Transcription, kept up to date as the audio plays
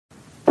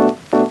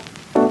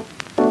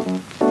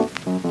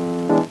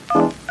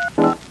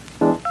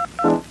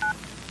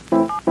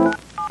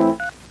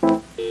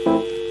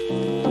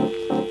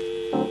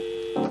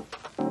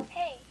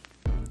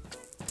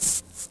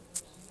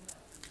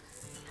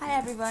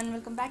everyone,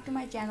 welcome back to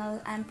my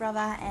channel. I'm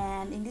Prabha,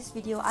 and in this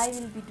video I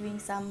will be doing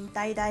some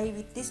tie-dye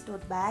with this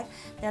tote bag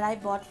that I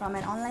bought from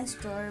an online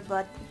store,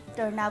 but it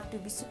turned out to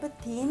be super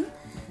thin.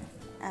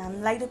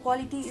 Like the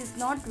quality is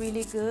not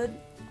really good.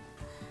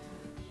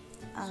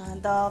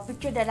 The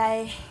picture that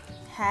I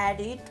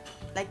had it,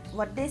 like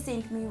what they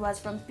sent me, was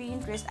from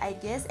Pinterest I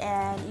guess,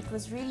 and it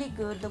was really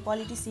good. The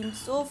quality seemed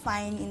so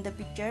fine in the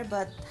picture,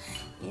 but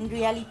in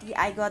reality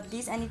I got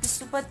this and it is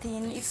super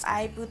thin. If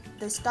I put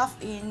the stuff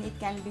in, it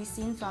can be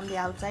seen from the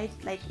outside,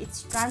 like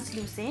it's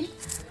translucent.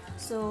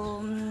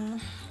 So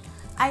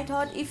I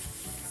thought if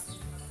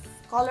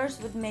colors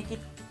would make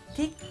it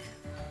thick,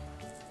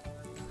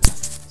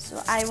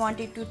 so I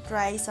wanted to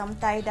try some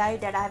tie-dye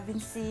that I've been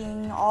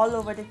seeing all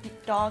over the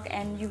TikTok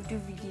and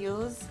YouTube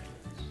videos.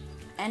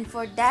 And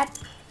for that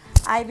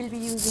I will be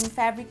using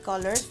fabric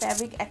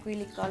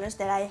acrylic colors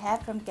that I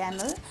have from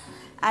Camel.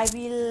 I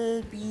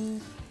will be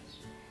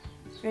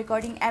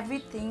recording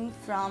everything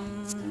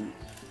from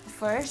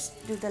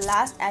first to the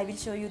last. I will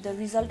show you the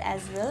result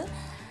as well.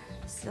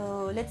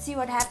 So let's see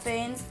what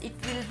happens. It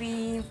will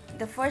be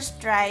the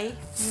first try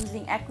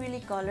using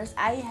acrylic colors.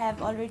 I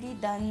have already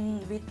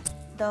done with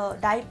the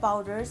dye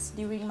powders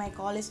during my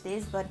college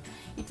days, but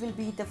it will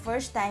be the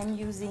first time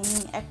using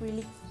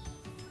acrylic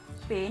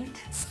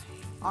paint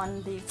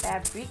on the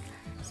fabric.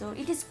 So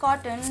it is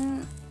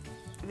cotton,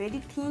 very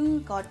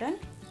thin cotton.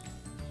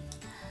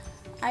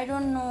 I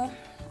don't know,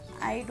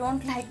 I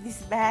don't like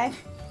this bag,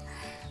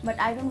 but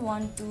I don't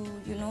want to,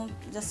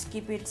 just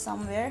keep it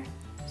somewhere.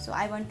 So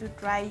I want to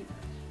try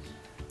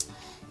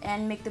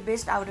and make the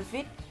best out of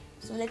it.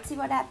 So let's see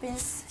what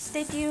happens.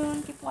 Stay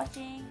tuned, keep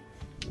watching.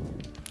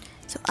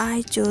 So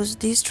I chose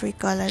these three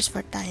colors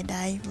for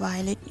tie-dye: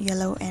 violet,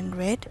 yellow and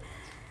red.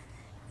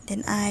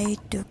 Then I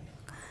took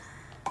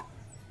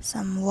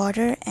some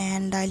water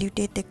and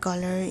diluted the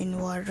color in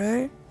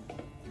water.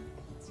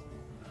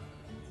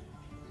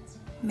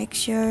 Make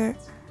sure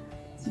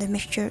the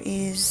mixture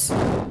is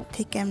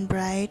thick and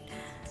bright,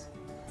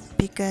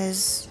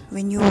 because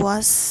when you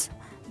wash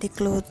the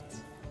cloth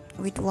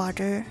with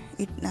water,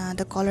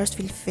 the colors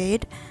will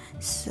fade.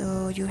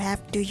 So you have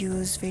to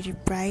use very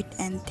bright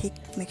and thick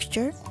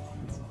mixture.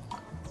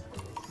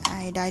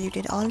 I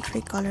diluted all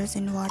three colors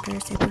in water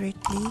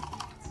separately.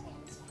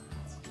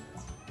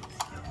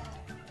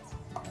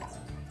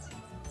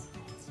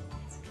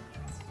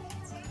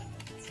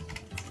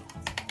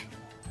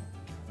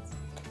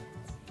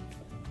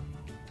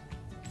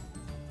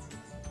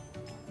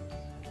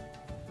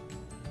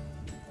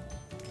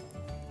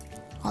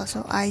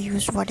 Also, I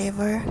used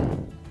whatever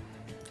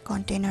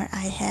container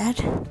I had.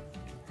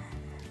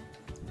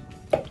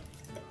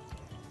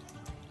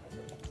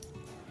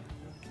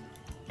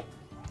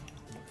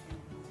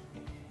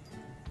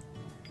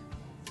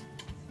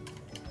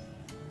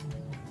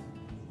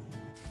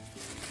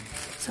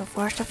 So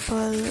first of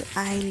all,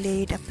 I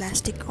laid a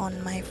plastic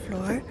on my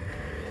floor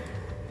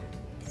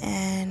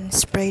and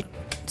sprayed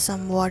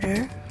some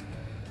water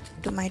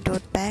to my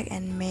tote bag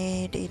and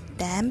made it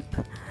damp.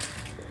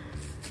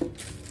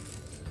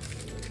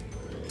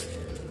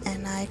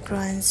 And I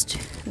crunched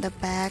the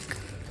bag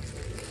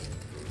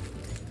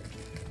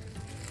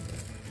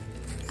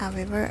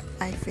however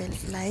I felt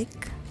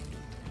like,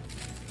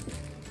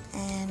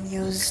 and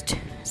used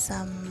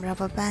some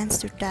rubber bands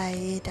to tie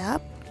it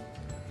up.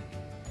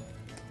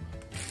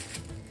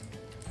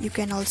 You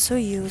can also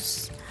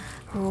use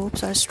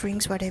ropes or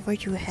strings, whatever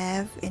you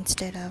have,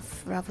 instead of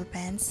rubber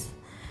bands,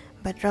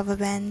 but rubber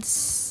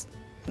bands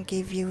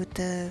give you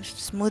the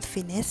smooth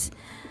finish.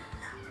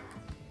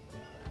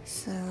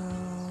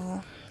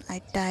 So I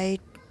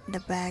tied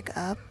the bag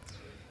up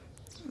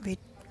with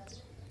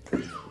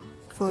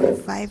 4 to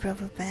 5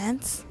 rubber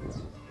bands.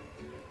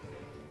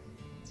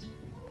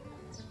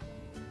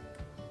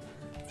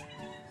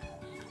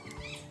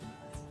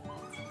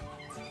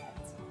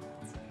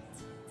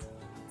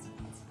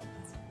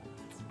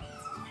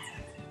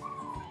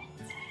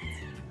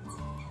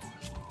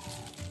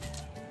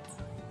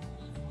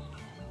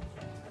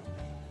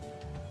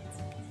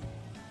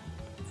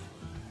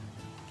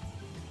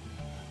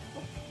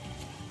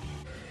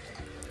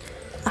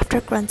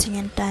 After crunching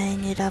and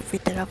tying it up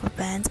with the rubber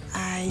bands,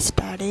 I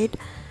started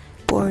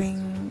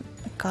pouring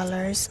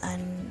colors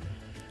on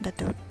the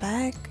tote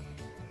bag.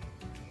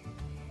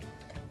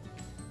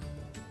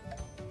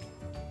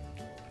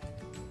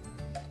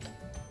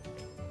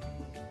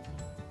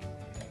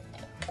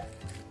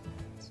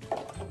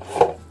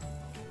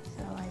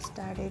 So I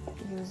started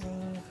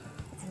using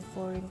and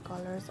pouring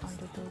colors on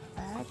the tote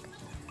bag.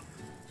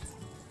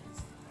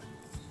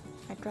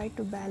 I tried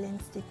to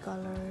balance the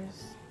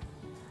colors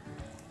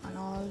on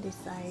all the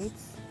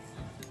sides.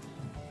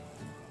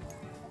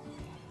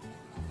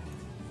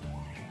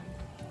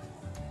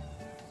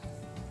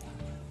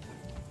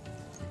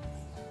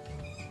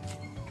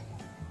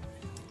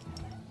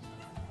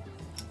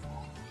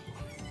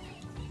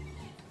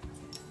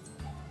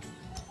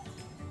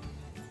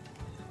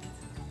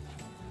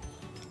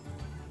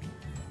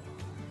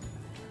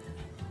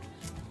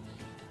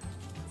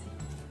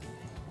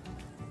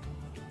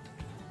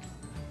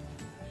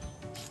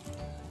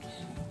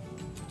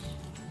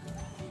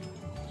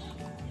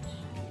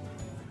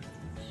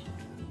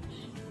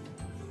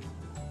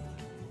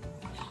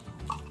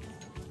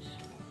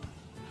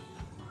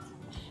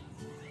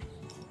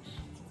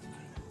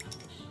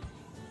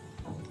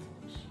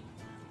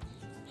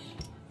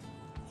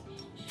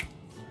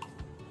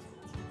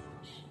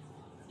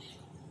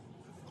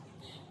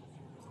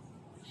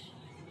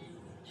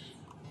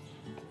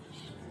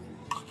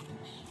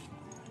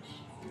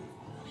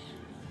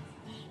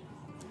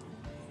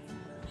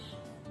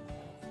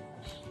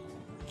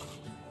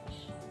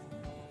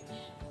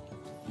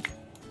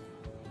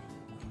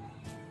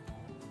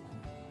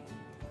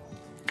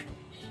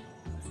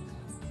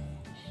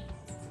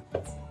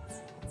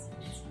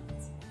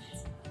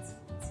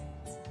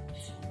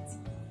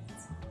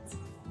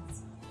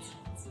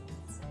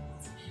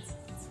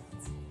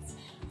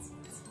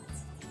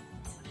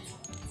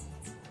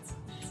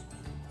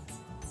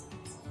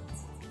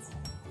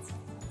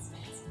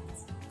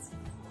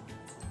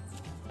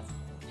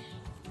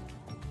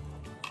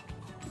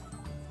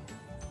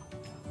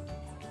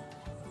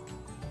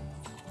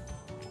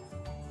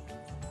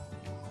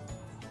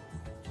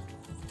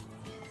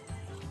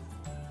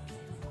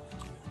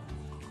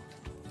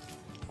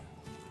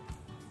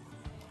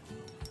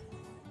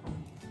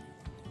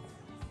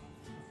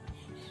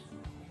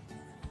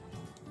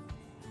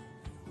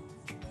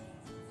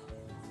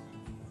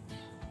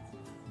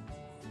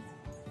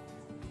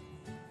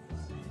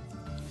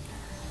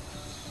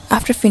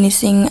 after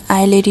finishing,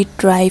 I let it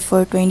dry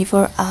for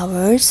 24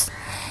 hours,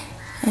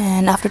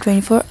 and after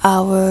 24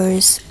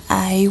 hours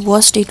I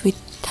washed it with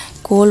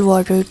cold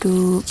water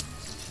to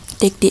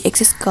take the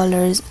excess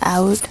colors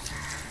out.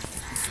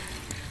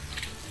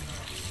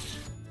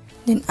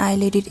 Then I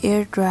let it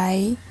air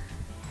dry,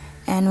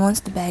 and once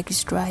the bag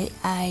is dry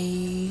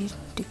I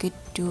took it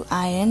to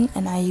iron,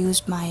 and I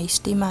used my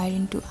steam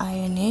iron to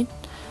iron it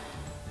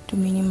to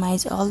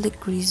minimize all the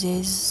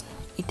creases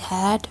it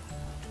had.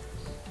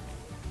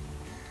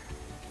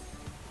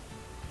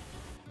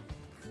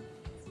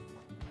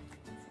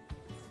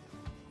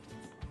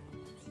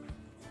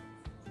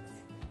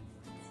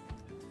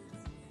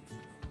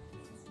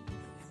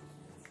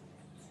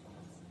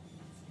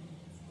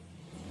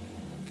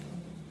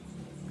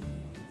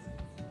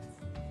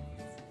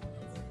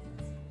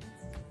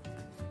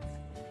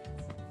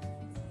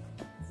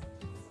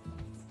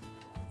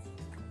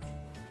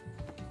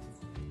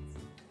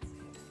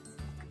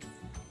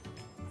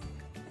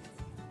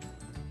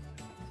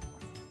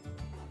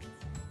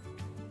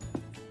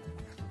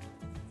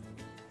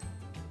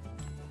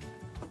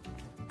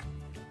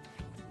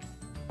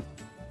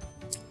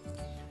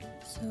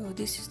 So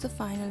this is the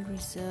final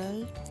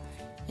result.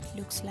 It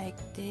looks like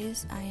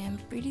this. I am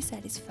pretty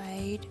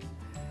satisfied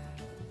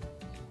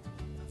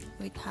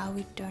with how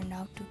it turned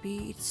out to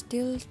be. It's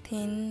still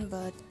thin,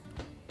 but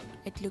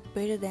it looked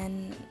better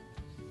than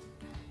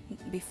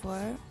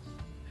before.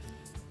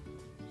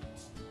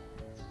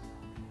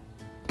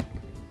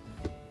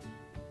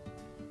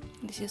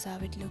 This is how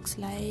it looks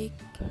like.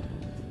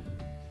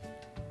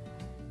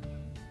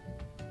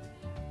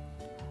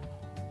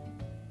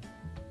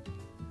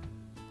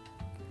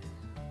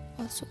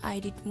 Also, I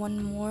did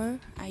one more.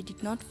 I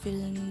did not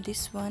film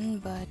this one,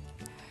 but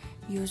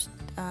used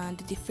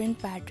the different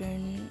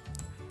pattern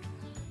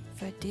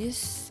for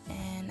this,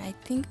 and I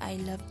think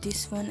I love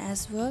this one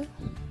as well.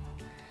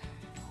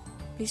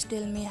 Please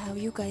tell me how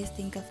you guys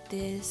think of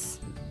this.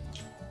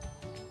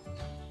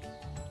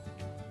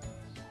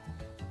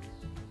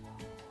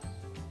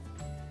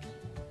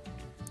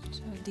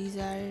 So these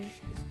are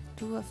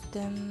two of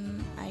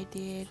them. I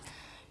did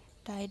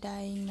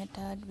tie-dyeing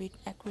method with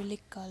acrylic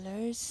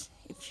colors.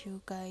 If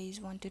you guys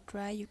want to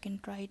try, you can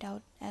try it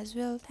out as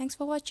well. Thanks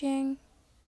for watching.